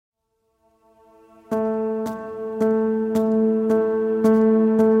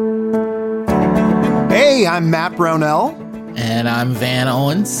Hey, I'm Matt Brownell. And I'm Van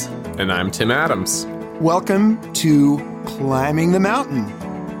Owens. And I'm Tim Adams. Welcome to Climbing the Mountain,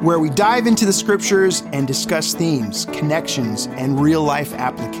 where we dive into the scriptures and discuss themes, connections, and real-life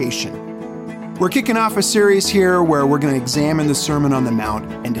application. We're kicking off a series here where we're going to examine the Sermon on the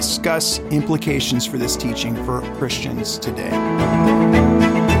Mount and discuss implications for this teaching for Christians today.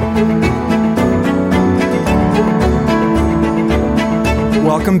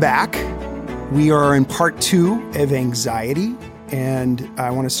 Welcome back. We are in part 2 of anxiety, and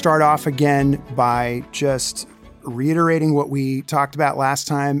I want to start off again by just reiterating what we talked about last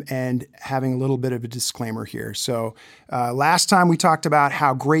time and having a little bit of a disclaimer here. So last time we talked about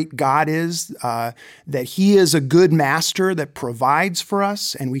how great God is, that He is a good master that provides for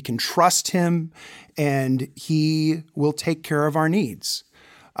us, and we can trust Him, and He will take care of our needs.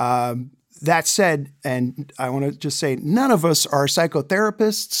 That said, and I want to just say, none of us are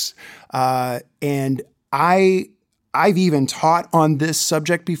psychotherapists, and I've even taught on this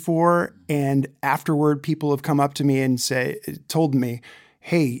subject before, and afterward, people have come up to me and told me,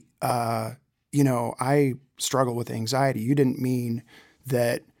 "Hey, I struggle with anxiety. You didn't mean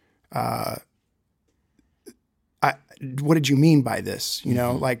that. What did you mean by this? You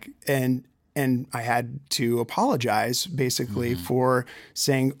know, And I had to apologize basically for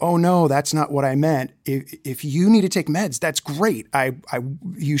saying, "Oh no, that's not what I meant. If you need to take meds, that's great.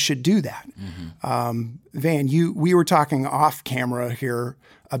 You should do that." Van, we were talking off camera here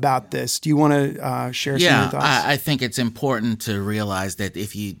about this. Do you want to share some of your thoughts? I think it's important to realize that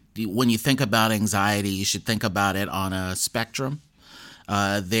when you think about anxiety, you should think about it on a spectrum.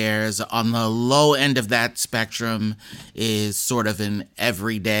 There's on the low end of that spectrum is sort of an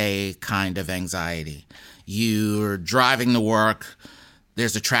everyday kind of anxiety. You're driving to work,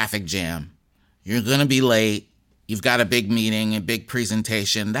 there's a traffic jam. You're going to be late. You've got a big meeting, a big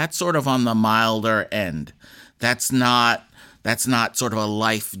presentation. That's sort of on the milder end. That's not sort of a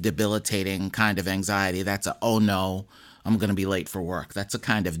life debilitating kind of anxiety. That's oh no, I'm going to be late for work. That's a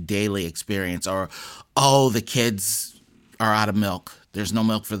kind of daily experience. Or, oh, the kids are out of milk. There's no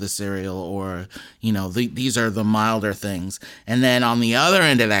milk for the cereal, or, these are the milder things. And then on the other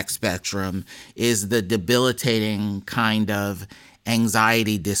end of that spectrum is the debilitating kind of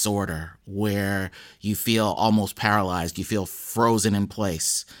anxiety disorder where you feel almost paralyzed. You feel frozen in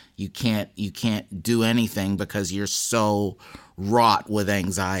place. You can't do anything because you're so wrought with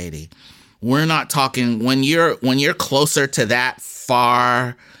anxiety. We're not talking when you're closer to that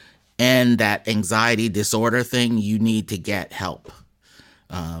far end, that anxiety disorder thing, you need to get help.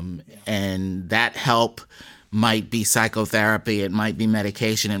 And that help might be psychotherapy, it might be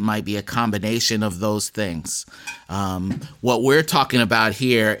medication, it might be a combination of those things. What we're talking about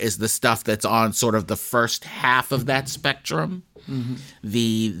here is the stuff that's on sort of the first half of that spectrum.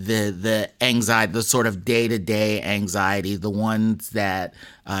 The anxiety, the sort of day-to-day anxiety, the ones that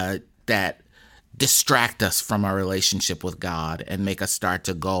distract us from our relationship with God and make us start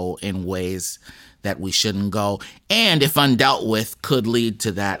to go in ways that we shouldn't go, and if undealt with, could lead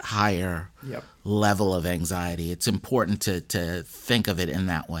to that higher level of anxiety. It's important to think of it in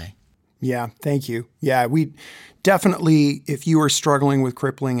that way. Yeah, thank you. Yeah, we definitely, if you are struggling with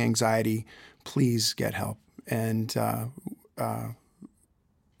crippling anxiety, please get help. And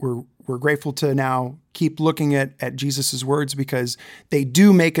we're grateful to now keep looking at Jesus' words because they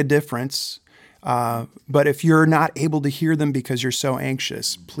do make a difference. But if you're not able to hear them because you're so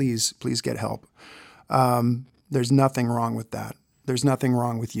anxious, please get help. There's nothing wrong with that. There's nothing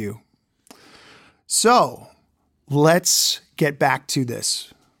wrong with you. So let's get back to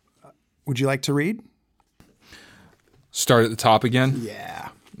this. Would you like to read? Start at the top again? Yeah.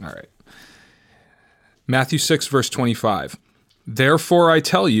 All right. Matthew 6, verse 25. Therefore I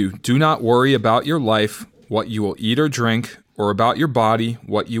tell you, do not worry about your life, what you will eat or drink, or about your body,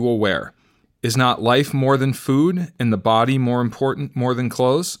 what you will wear. Is not life more than food, and the body more important more than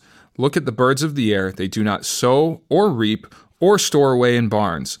clothes? Look at the birds of the air. They do not sow or reap or store away in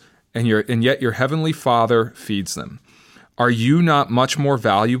barns, and yet your heavenly Father feeds them. Are you not much more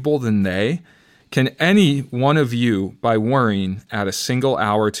valuable than they? Can any one of you, by worrying, add a single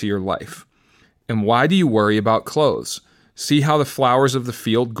hour to your life? And why do you worry about clothes? See how the flowers of the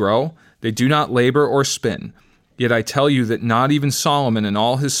field grow? They do not labor or spin. Yet I tell you that not even Solomon in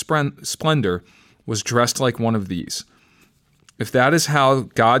all his splendor was dressed like one of these. If that is how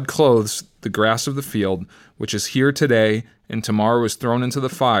God clothes the grass of the field, which is here today and tomorrow is thrown into the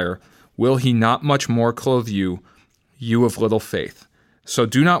fire, will He not much more clothe you, you of little faith? So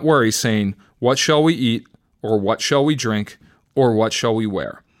do not worry, saying, what shall we eat, or what shall we drink, or what shall we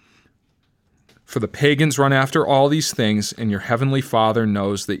wear? For the pagans run after all these things, and your heavenly Father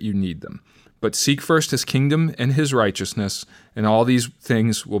knows that you need them. But seek first his kingdom and his righteousness, and all these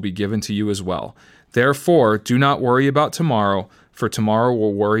things will be given to you as well. Therefore, do not worry about tomorrow, for tomorrow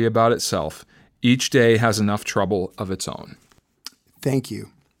will worry about itself. Each day has enough trouble of its own. Thank you.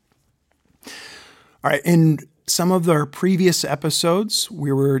 All right. In some of our previous episodes,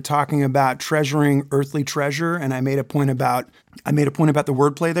 we were talking about treasuring earthly treasure, and I made a point about the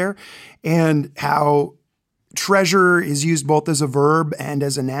wordplay there, and how treasure is used both as a verb and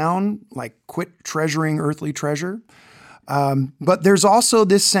as a noun, like quit treasuring earthly treasure. But there's also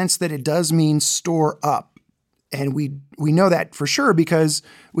this sense that it does mean store up. And we know that for sure because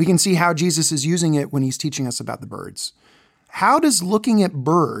we can see how Jesus is using it when he's teaching us about the birds. How does looking at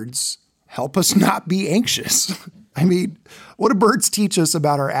birds help us not be anxious? I mean, what do birds teach us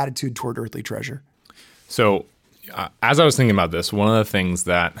about our attitude toward earthly treasure? So as I was thinking about this, one of the things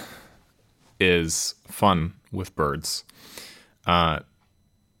that is fun with birds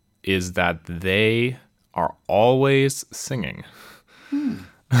is that they are always singing.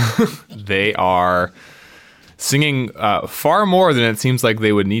 They are singing far more than it seems like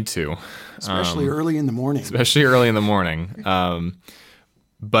they would need to. Especially early in the morning.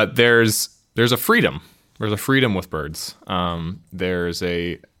 But there's a freedom. There's a freedom with birds. There's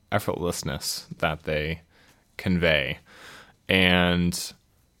a effortlessness that they convey. And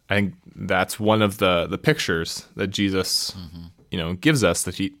I think that's one of the pictures that Jesus, gives us,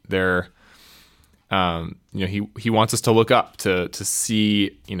 that he wants us to look up to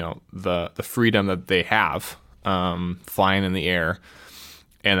see, the freedom that they have, flying in the air,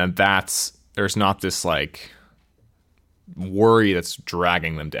 and there's not this like worry that's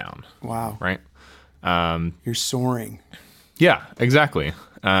dragging them down. Wow. Right. You're soaring. Yeah, exactly.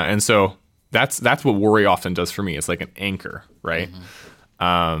 And so that's what worry often does for me. It's like an anchor, right?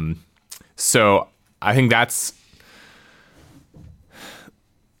 So I think that's,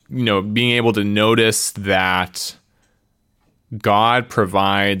 being able to notice that God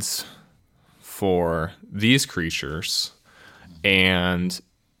provides for these creatures, and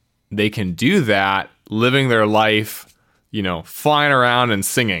they can do that living their life, flying around and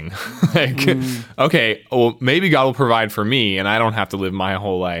singing. Okay, well, maybe God will provide for me, and I don't have to live my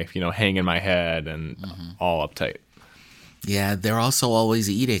whole life, hanging my head and all uptight. Yeah, they're also always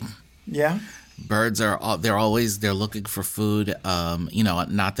eating. Yeah. Birds they're looking for food.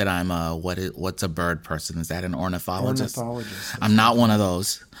 Not that I'm what's a bird person? Is that an ornithologist? I'm not one of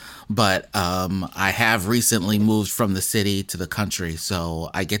those, but I have recently moved from the city to the country,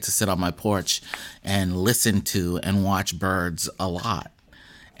 so I get to sit on my porch and listen to and watch birds a lot.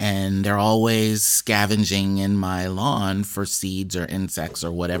 And they're always scavenging in my lawn for seeds or insects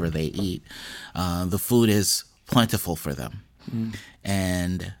or whatever they eat. The food is plentiful for them.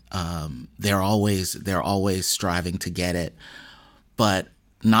 And they're always striving to get it, but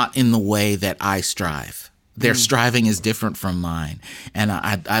not in the way that I strive. Their striving is different from mine. And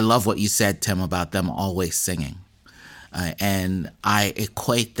I love what you said, Tim, about them always singing. And I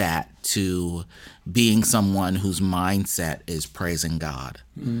equate that to being someone whose mindset is praising God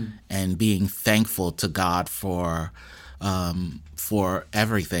and being thankful to God for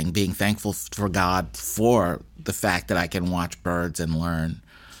everything, being thankful for God for the fact that I can watch birds and learn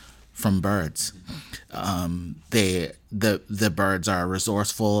from birds. The birds are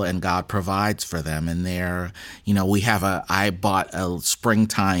resourceful, and God provides for them. And I bought a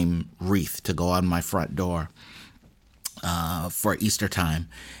springtime wreath to go on my front door for Easter time,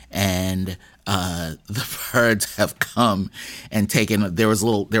 and the birds have come and taken. There were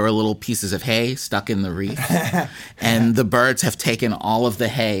little pieces of hay stuck in the wreath, and the birds have taken all of the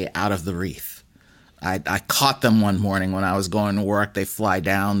hay out of the wreath. I caught them one morning when I was going to work. They fly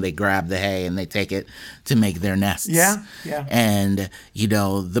down, they grab the hay, and they take it to make their nests. Yeah. And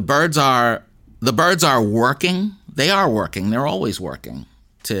the birds are working. They are working. They're always working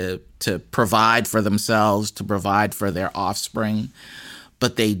to provide for themselves, to provide for their offspring,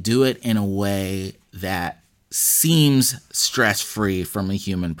 but they do it in a way that seems stress-free from a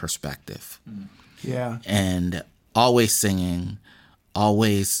human perspective. Yeah. And always singing,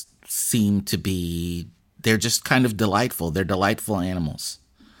 always seem to be, they're just kind of delightful. They're delightful animals.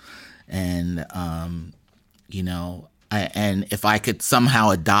 And, and if I could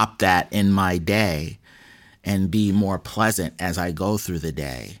somehow adopt that in my day and be more pleasant as I go through the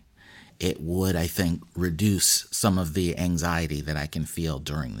day, it would, I think, reduce some of the anxiety that I can feel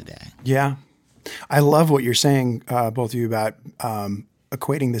during the day. Yeah. I love what you're saying, both of you, about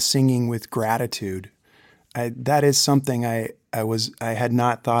equating the singing with gratitude. That is something I had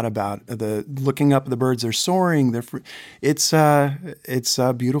not thought about. The looking up, the birds are soaring. It's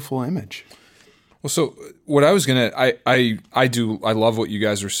a beautiful image. Well, so what I was gonna, I love what you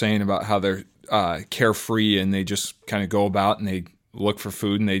guys are saying about how carefree and they just kind of go about and they look for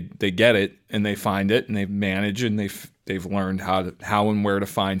food and they get it and they find it and they manage and they've learned how and where to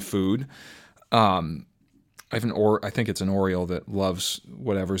find food. I think it's an Oriole that loves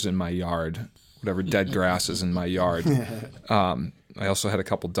whatever's in my yard, whatever dead grass is in my yard. I also had a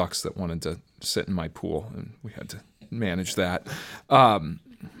couple ducks that wanted to sit in my pool, and we had to manage that.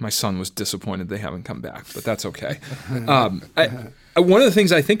 My son was disappointed they haven't come back, but that's okay. One of the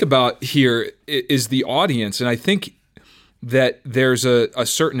things I think about here is the audience, and I think that there's a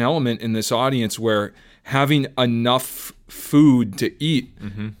certain element in this audience where having enough food to eat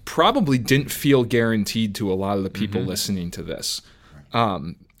probably didn't feel guaranteed to a lot of the people listening to this.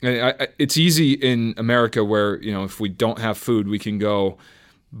 It's easy in America where, if we don't have food, we can go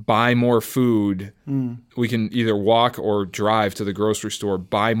buy more food. We can either walk or drive to the grocery store,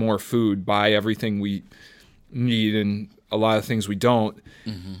 buy more food, buy everything we need and a lot of things we don't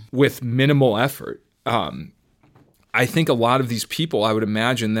with minimal effort. I think a lot of these people, I would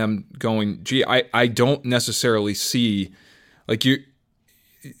imagine them going, gee, I don't necessarily see, like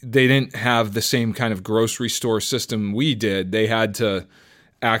they didn't have the same kind of grocery store system we did. They had to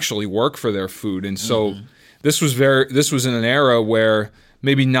actually work for their food. And so this was in an era where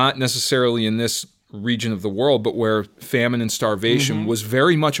maybe not necessarily in this region of the world, but where famine and starvation was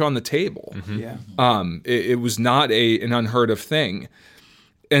very much on the table. It was not an unheard of thing.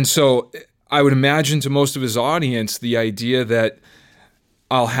 And so I would imagine to most of his audience, the idea that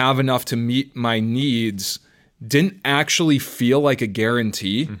I'll have enough to meet my needs didn't actually feel like a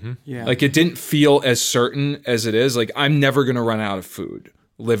guarantee. Like it didn't feel as certain as it is. Like I'm never going to run out of food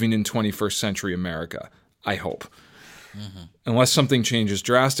living in 21st century America, I hope. Unless something changes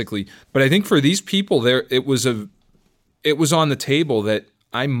drastically. But I think for these people it was on the table that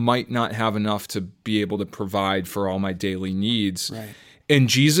I might not have enough to be able to provide for all my daily needs. Right. And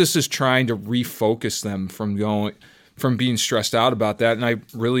Jesus is trying to refocus them from being stressed out about that. And I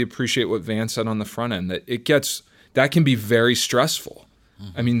really appreciate what Van said on the front end, that that can be very stressful.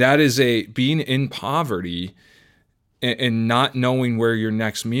 I mean, that is being in poverty and not knowing where your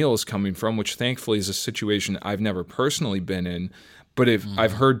next meal is coming from, which thankfully is a situation I've never personally been in. But if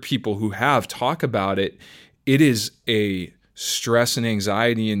I've heard people who have talk about it, it is a stress and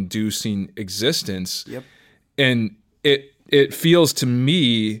anxiety inducing existence. Yep. And it feels to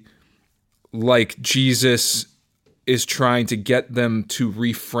me like Jesus is trying to get them to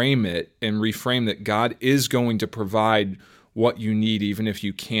reframe it and reframe that God is going to provide what you need, even if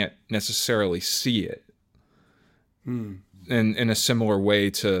you can't necessarily see it. And in a similar way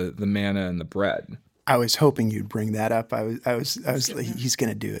to the manna and the bread. I was hoping you'd bring that up. I was like, he's going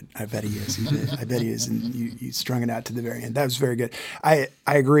to do it. I bet he is. I bet he is. And you strung it out to the very end. That was very good. I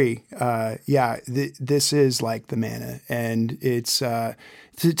agree. This is like the manna, and it's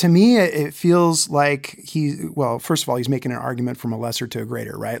to me it feels like first of all, he's making an argument from a lesser to a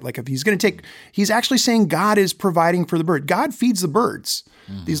greater, right? Like if he's going to he's actually saying God is providing for the bird. God feeds the birds,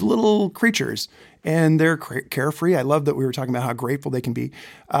 these little creatures. And they're carefree. I love that we were talking about how grateful they can be.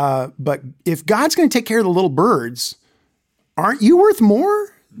 But if God's going to take care of the little birds, aren't you worth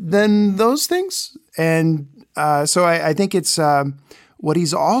more than those things? And so I think it's what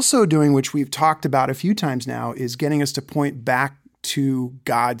he's also doing, which we've talked about a few times now, is getting us to point back to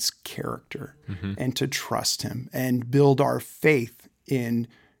God's character and to trust him and build our faith in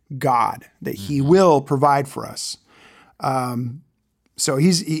God, that he will provide for us. So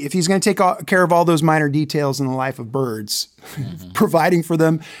if he's going to take care of all those minor details in the life of birds, providing for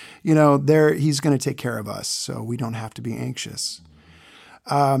them, he's going to take care of us. So we don't have to be anxious.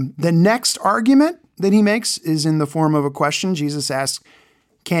 The next argument that he makes is in the form of a question. Jesus asks,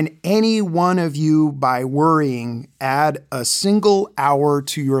 can any one of you, by worrying, add a single hour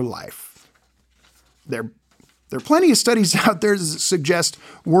to your life? There are plenty of studies out there that suggest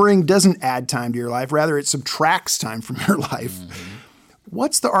worrying doesn't add time to your life. Rather, it subtracts time from your life.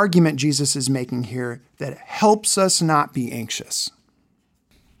 What's the argument Jesus is making here that helps us not be anxious?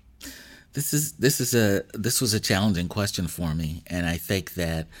 This was a challenging question for me, and I think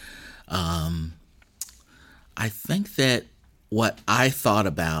that what I thought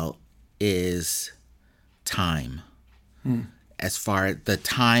about is time, as far as the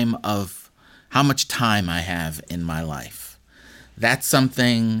time of how much time I have in my life. That's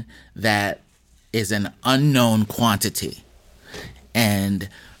something that is an unknown quantity. And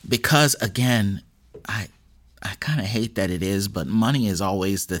because, again, I kind of hate that it is, but money is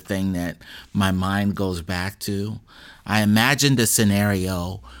always the thing that my mind goes back to. I imagined a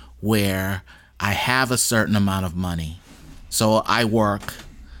scenario where I have a certain amount of money. So I work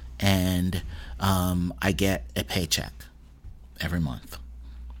and I get a paycheck every month.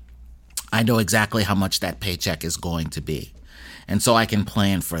 I know exactly how much that paycheck is going to be. And so I can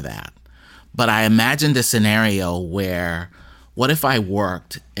plan for that. But I imagined a scenario where, what if I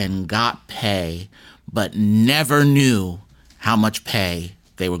worked and got pay, but never knew how much pay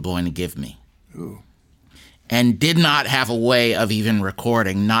they were going to give me? Ooh. And did not have a way of even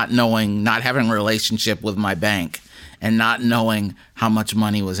recording, not knowing, not having a relationship with my bank, and not knowing how much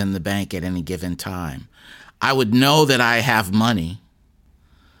money was in the bank at any given time. I would know that I have money,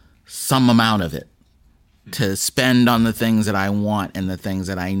 some amount of it, to spend on the things that I want and the things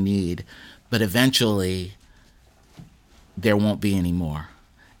that I need, but eventually there won't be any more.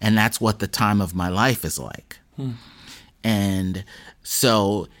 And that's what the time of my life is like. And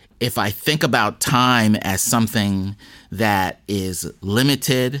so if I think about time as something that is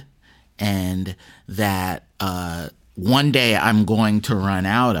limited and that one day I'm going to run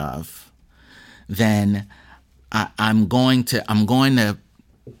out of, then I'm going to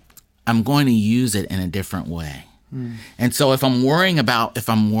use it in a different way. And so if I'm worrying about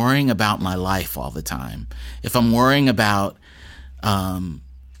my life all the time, if I'm worrying about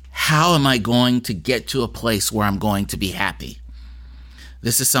how am I going to get to a place where I'm going to be happy?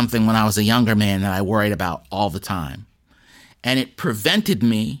 This is something when I was a younger man that I worried about all the time. And it prevented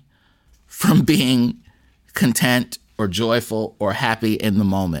me from being content or joyful or happy in the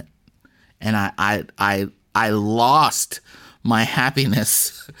moment. And I lost my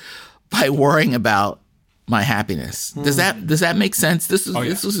happiness by worrying about my happiness. Does that make sense? This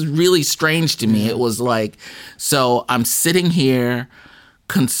was really strange to me. It was like, so I'm sitting here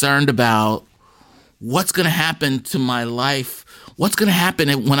concerned about what's going to happen to my life. What's going to happen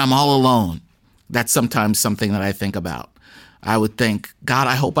when I'm all alone? That's sometimes something that I think about. I would think, God,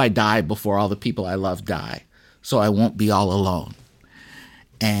 I hope I die before all the people I love die, so I won't be all alone.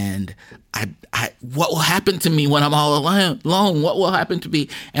 And what will happen to me when I'm all alone? What will happen to me?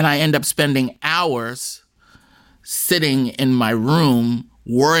 And I end up spending hours sitting in my room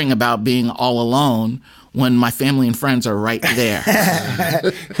worrying about being all alone when my family and friends are right there.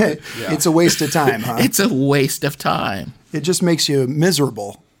 It's a waste of time, huh? It's a waste of time. It just makes you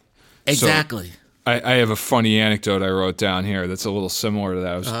miserable. Exactly. So, I have a funny anecdote I wrote down here that's a little similar to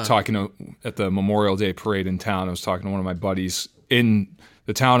that. I was talking at the Memorial Day parade in town. I was talking to one of my buddies in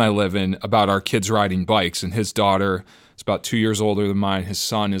the town I live in about our kids riding bikes, and his daughter is about 2 years older than mine. His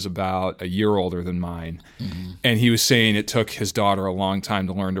son is about a year older than mine. Mm-hmm. And he was saying it took his daughter a long time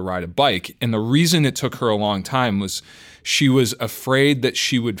to learn to ride a bike. And the reason it took her a long time was she was afraid that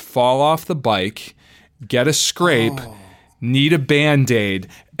she would fall off the bike, get a scrape, need a Band-Aid,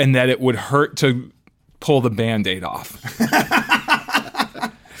 and that it would hurt to pull the Band-Aid off.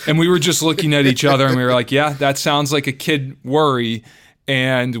 And we were just looking at each other and we were like, yeah, that sounds like a kid worry.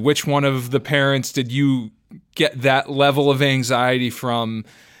 And which one of the parents did you get that level of anxiety from?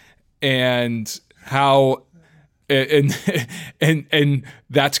 And how, and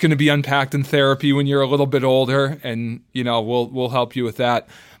that's going to be unpacked in therapy when you're a little bit older, and we'll help you with that.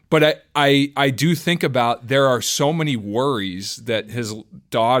 But I do think about, there are so many worries that his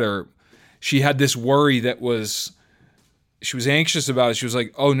daughter, she had this worry that she was anxious about it. She was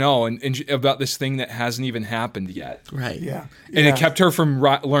like, oh no, and about this thing that hasn't even happened yet. Right. Yeah. And it kept her from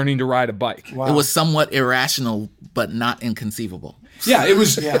learning to ride a bike. Wow. It was somewhat irrational, but not inconceivable. Yeah, it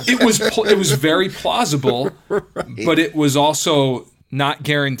was very plausible, but it was also not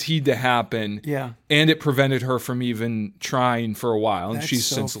guaranteed to happen. Yeah. And it prevented her from even trying for a while, and she's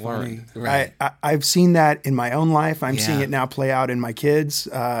since learned. Right. I've seen that in my own life. I'm seeing Yeah. it now play out in my kids.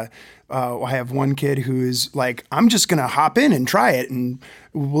 I have one kid who's like, I'm just going to hop in and try it and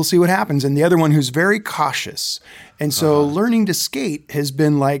we'll see what happens. And the other one who's very cautious. And so learning to skate has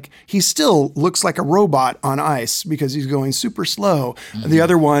been like, he still looks like a robot on ice because he's going super slow. Mm-hmm. The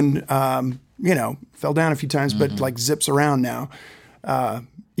other one, fell down a few times, but like zips around now.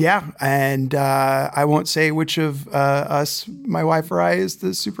 And I won't say which of us, my wife or I, is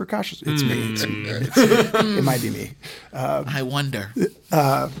the super cautious. It's me. It might be me. I wonder.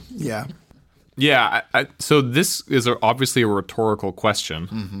 Yeah. Yeah. So this is obviously a rhetorical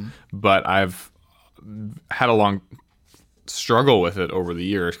question, but I've had a long struggle with it over the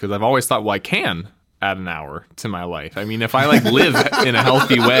years because I've always thought, well, I can add an hour to my life. I mean, if I live in a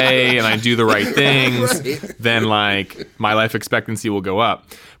healthy way and I do the right things, then my life expectancy will go up.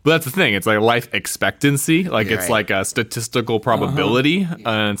 But that's the thing. It's like life expectancy. It's like a statistical probability.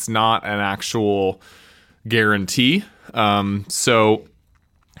 It's not an actual guarantee. So,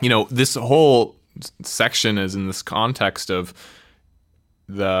 this whole section is in this context of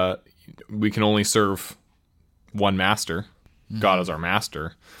we can only serve one master. God is our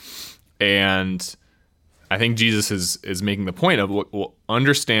master. And I think Jesus is making the point of, well,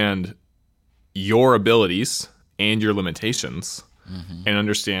 understand your abilities and your limitations and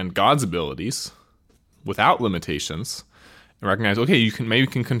understand God's abilities without limitations and recognize, okay, you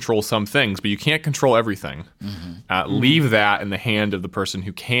can control some things, but you can't control everything. Leave that in the hand of the person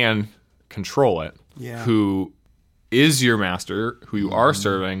who can control it, who is your master, who you are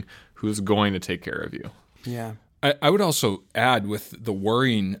serving, who is going to take care of you. Yeah. I would also add, with the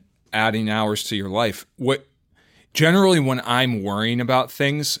worrying, adding hours to your life, generally when I'm worrying about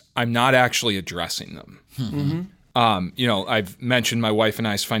things, I'm not actually addressing them. I've mentioned my wife and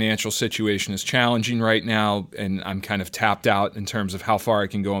I's financial situation is challenging right now, and I'm kind of tapped out in terms of how far I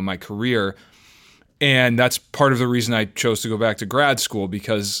can go in my career. And that's part of the reason I chose to go back to grad school,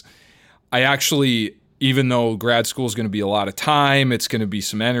 because I actually, even though grad school is going to be a lot of time, it's going to be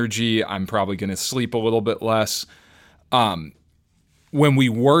some energy, I'm probably going to sleep a little bit less. When we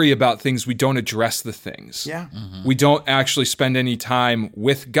worry about things, we don't address the things. Yeah. We don't actually spend any time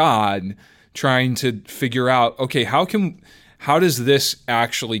with God trying to figure out, okay, how does this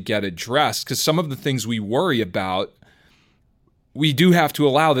actually get addressed? Because some of the things we worry about, we do have to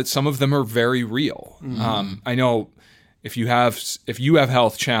allow that some of them are very real. I know if you have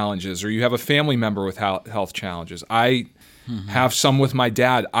health challenges, or you have a family member with health challenges, I have some with my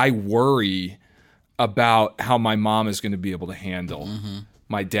dad. I worry about how my mom is going to be able to handle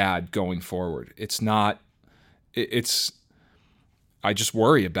my dad going forward. I just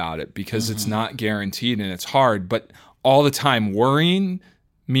worry about it because it's not guaranteed and it's hard. But all the time worrying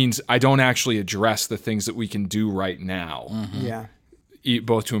means I don't actually address the things that we can do right now. Yeah.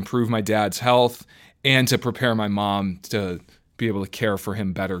 Both to improve my dad's health and to prepare my mom to be able to care for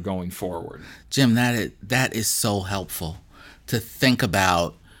him better going forward. Jim, that is so helpful to think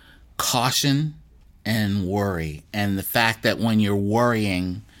about caution and worry, and the fact that when you're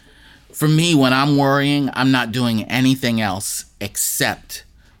worrying, for me, when I'm worrying, I'm not doing anything else except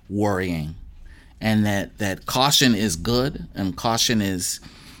worrying. And that caution is good, and caution is,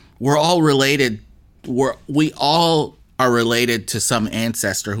 we're all related. We all are related to some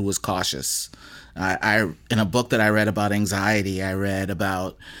ancestor who was cautious. In a book that I read about anxiety, I read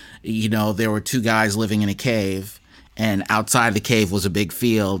about, there were two guys living in a cave, and outside the cave was a big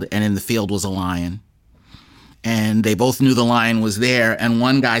field, and in the field was a lion. And they both knew the lion was there. And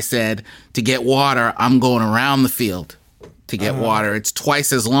one guy said, to get water, I'm going around the field to get water. It's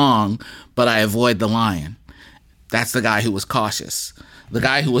twice as long, but I avoid the lion. That's the guy who was cautious. The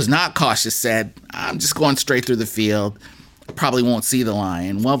guy who was not cautious said, I'm just going straight through the field. Probably won't see the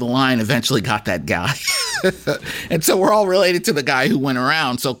lion. Well, the lion eventually got that guy. And so we're all related to the guy who went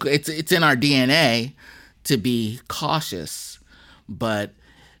around. So it's in our DNA to be cautious. But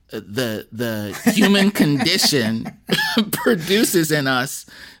the human condition produces in us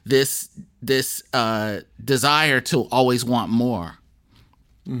this desire to always want more,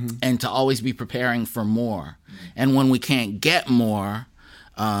 and to always be preparing for more. And when we can't get more,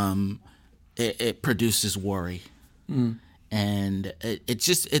 it produces worry. And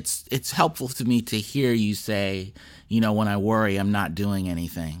it's helpful to me to hear you say, when I worry, I'm not doing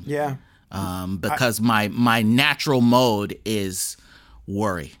anything. Yeah. Because my natural mode is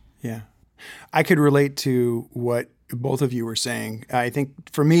worry. Yeah. I could relate to what both of you were saying. I think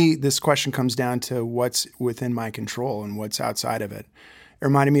for me, this question comes down to what's within my control and what's outside of it. It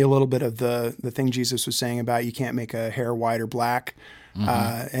reminded me a little bit of the thing Jesus was saying about you can't make a hair white or black.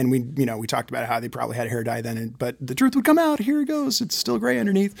 And we talked about how they probably had hair dye then, but the truth would come out. Here it goes. It's still gray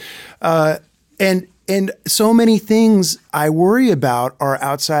underneath. And so many things I worry about are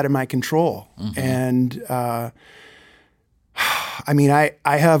outside of my control. And,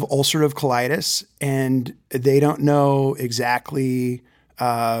 I have ulcerative colitis, and they don't know exactly.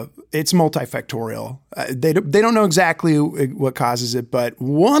 It's multifactorial. They don't know exactly what causes it, but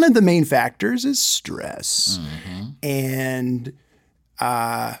one of the main factors is stress. And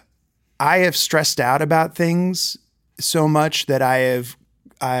I have stressed out about things so much that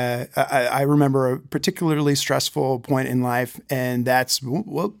I remember a particularly stressful point in life, and that's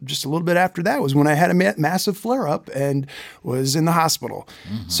just a little bit after that was when I had a massive flare-up and was in the hospital.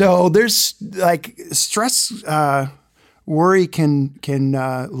 So there's stress, worry can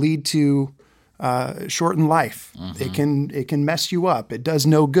lead to shortened life. It can mess you up. It does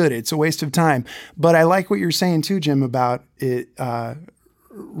no good. It's a waste of time. But I like what you're saying too, Jim, about it.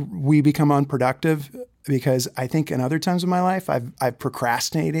 We become unproductive. Because I think in other times of my life, I've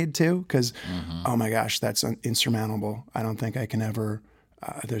procrastinated too. Because, oh my gosh, that's insurmountable. I don't think I can ever.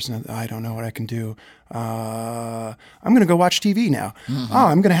 I don't know what I can do. I'm going to go watch TV now. Oh,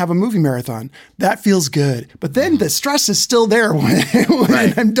 I'm going to have a movie marathon. That feels good. But then the stress is still there when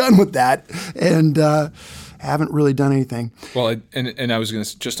I'm done with that. And haven't really done anything. Well, and I was going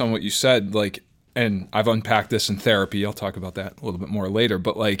to, just on what you said, like, and I've unpacked this in therapy. I'll talk about that a little bit more later.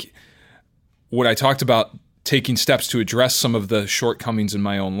 But like what I talked about, taking steps to address some of the shortcomings in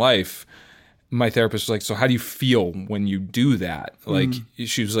my own life, my therapist was like, so how do you feel when you do that? Like,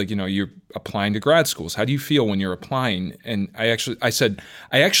 she was like, you're applying to grad schools. How do you feel when you're applying? And I said,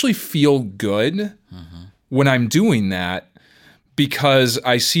 I actually feel good when I'm doing that because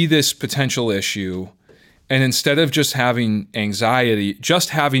I see this potential issue. And instead of just having anxiety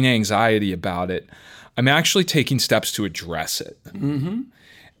about it, I'm actually taking steps to address it. Mm-hmm.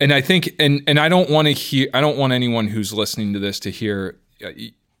 And I think, and I don't want anyone who's listening to this to hear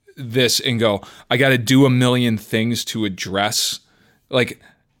this and go, I got to do a million things to address, like,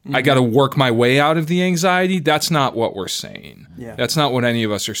 I got to work my way out of the anxiety. That's not what we're saying. Yeah. That's not what any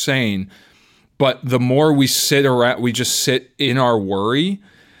of us are saying. But the more we just sit in our worry,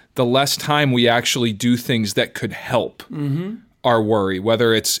 the less time we actually do things that could help our worry,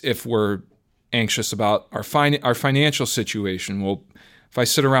 whether it's if we're anxious about our financial situation. Well, if I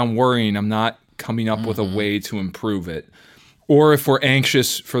sit around worrying, I'm not coming up with a way to improve it. Or if we're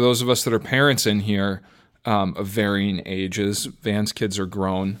anxious, for those of us that are parents in here of varying ages, Van's kids are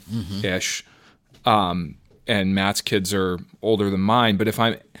grown-ish, and Matt's kids are older than mine. But if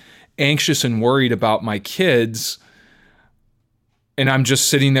I'm anxious and worried about my kids and I'm just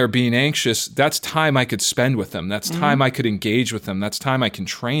sitting there being anxious, that's time I could spend with them. That's time I could engage with them. That's time I can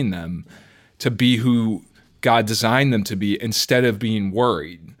train them to be who God designed them to be instead of being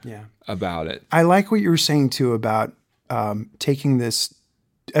worried about it. I like what you were saying too about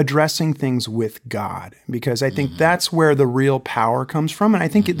addressing things with God, because I think that's where the real power comes from. And I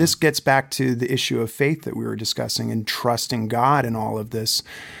think this gets back to the issue of faith that we were discussing and trusting God in all of this.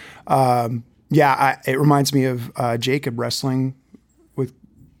 It reminds me of Jacob wrestling with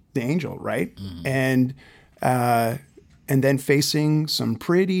the angel, right? And then facing some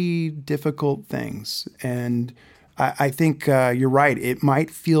pretty difficult things. And I think you're right. It might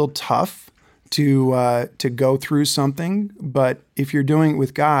feel tough to go through something, but if you're doing it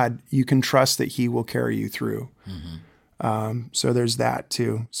with God, you can trust that He will carry you through. So there's that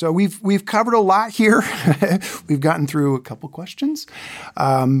too. So we've covered a lot here. We've gotten through a couple questions.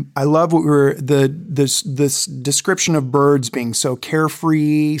 I love what this description of birds being so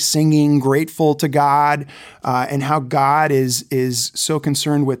carefree, singing, grateful to God, and how God is so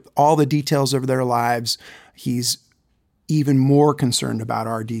concerned with all the details of their lives. He's even more concerned about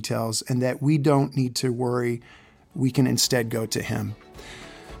our details, and that we don't need to worry. We can instead go to Him.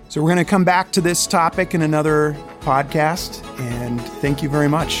 So we're going to come back to this topic in another podcast, and thank you very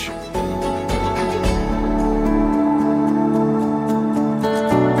much